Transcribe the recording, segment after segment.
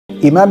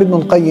Imam Ibn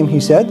al-Qayyim, he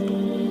said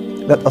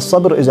that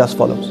as-sabr is as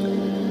follows.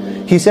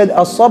 He said,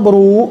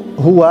 as-sabru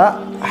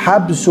huwa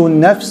habsu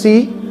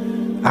nafsi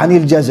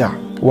anil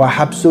jaza' wa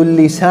habsu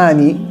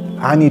lisani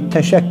anil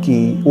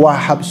tashakki wa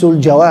habsu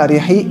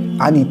al-jawarihi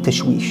anil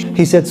tashwish.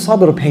 He said,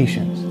 sabr,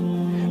 patience,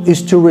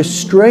 is to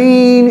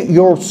restrain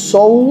your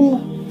soul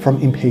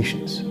from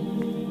impatience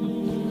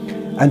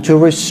and to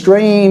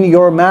restrain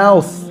your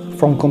mouth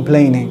from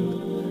complaining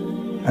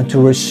and to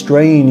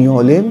restrain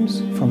your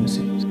limbs from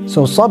sins.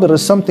 So sabr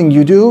is something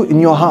you do in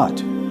your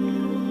heart.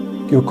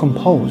 You're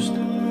composed.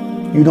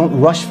 You don't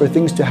rush for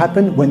things to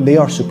happen when they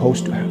are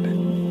supposed to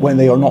happen, when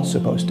they are not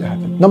supposed to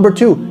happen. Number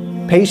two,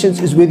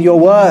 patience is with your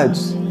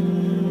words.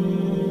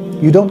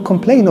 You don't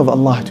complain of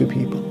Allah to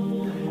people.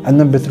 And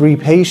number three,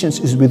 patience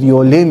is with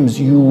your limbs.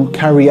 You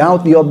carry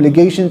out the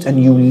obligations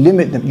and you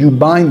limit them, you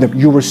bind them,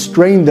 you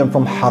restrain them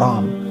from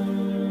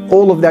haram.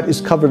 All of that is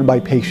covered by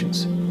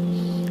patience.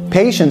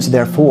 Patience,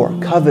 therefore,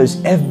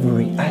 covers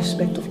every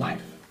aspect of life.